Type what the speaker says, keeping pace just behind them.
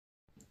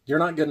You're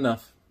not good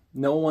enough.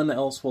 No one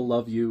else will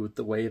love you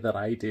the way that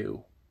I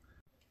do.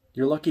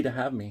 You're lucky to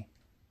have me.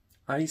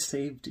 I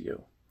saved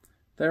you.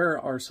 There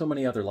are so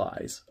many other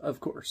lies, of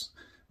course,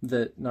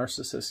 that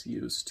narcissists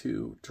use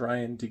to try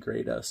and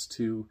degrade us,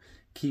 to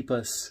keep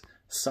us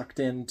sucked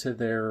into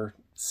their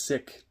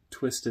sick,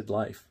 twisted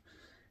life.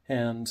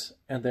 And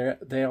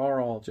they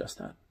are all just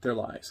that. They're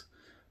lies.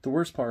 The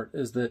worst part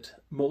is that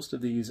most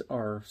of these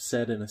are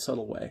said in a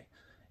subtle way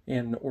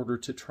in order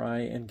to try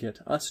and get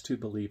us to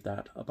believe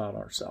that about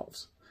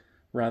ourselves,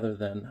 rather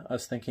than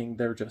us thinking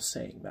they're just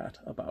saying that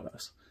about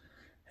us.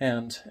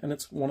 And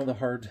it's one of the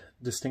hard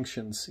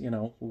distinctions, you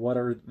know, what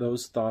are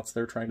those thoughts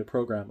they're trying to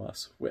program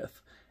us with,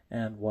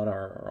 and what are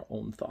our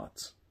own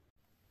thoughts?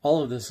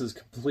 All of this is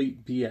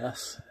complete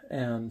BS,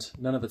 and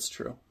none of it's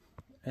true.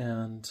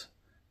 And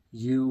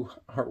you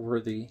are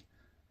worthy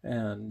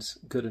and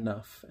good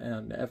enough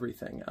and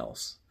everything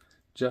else,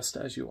 just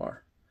as you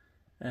are.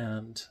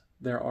 And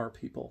there are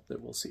people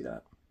that will see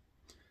that.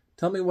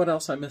 Tell me what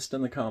else I missed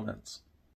in the comments.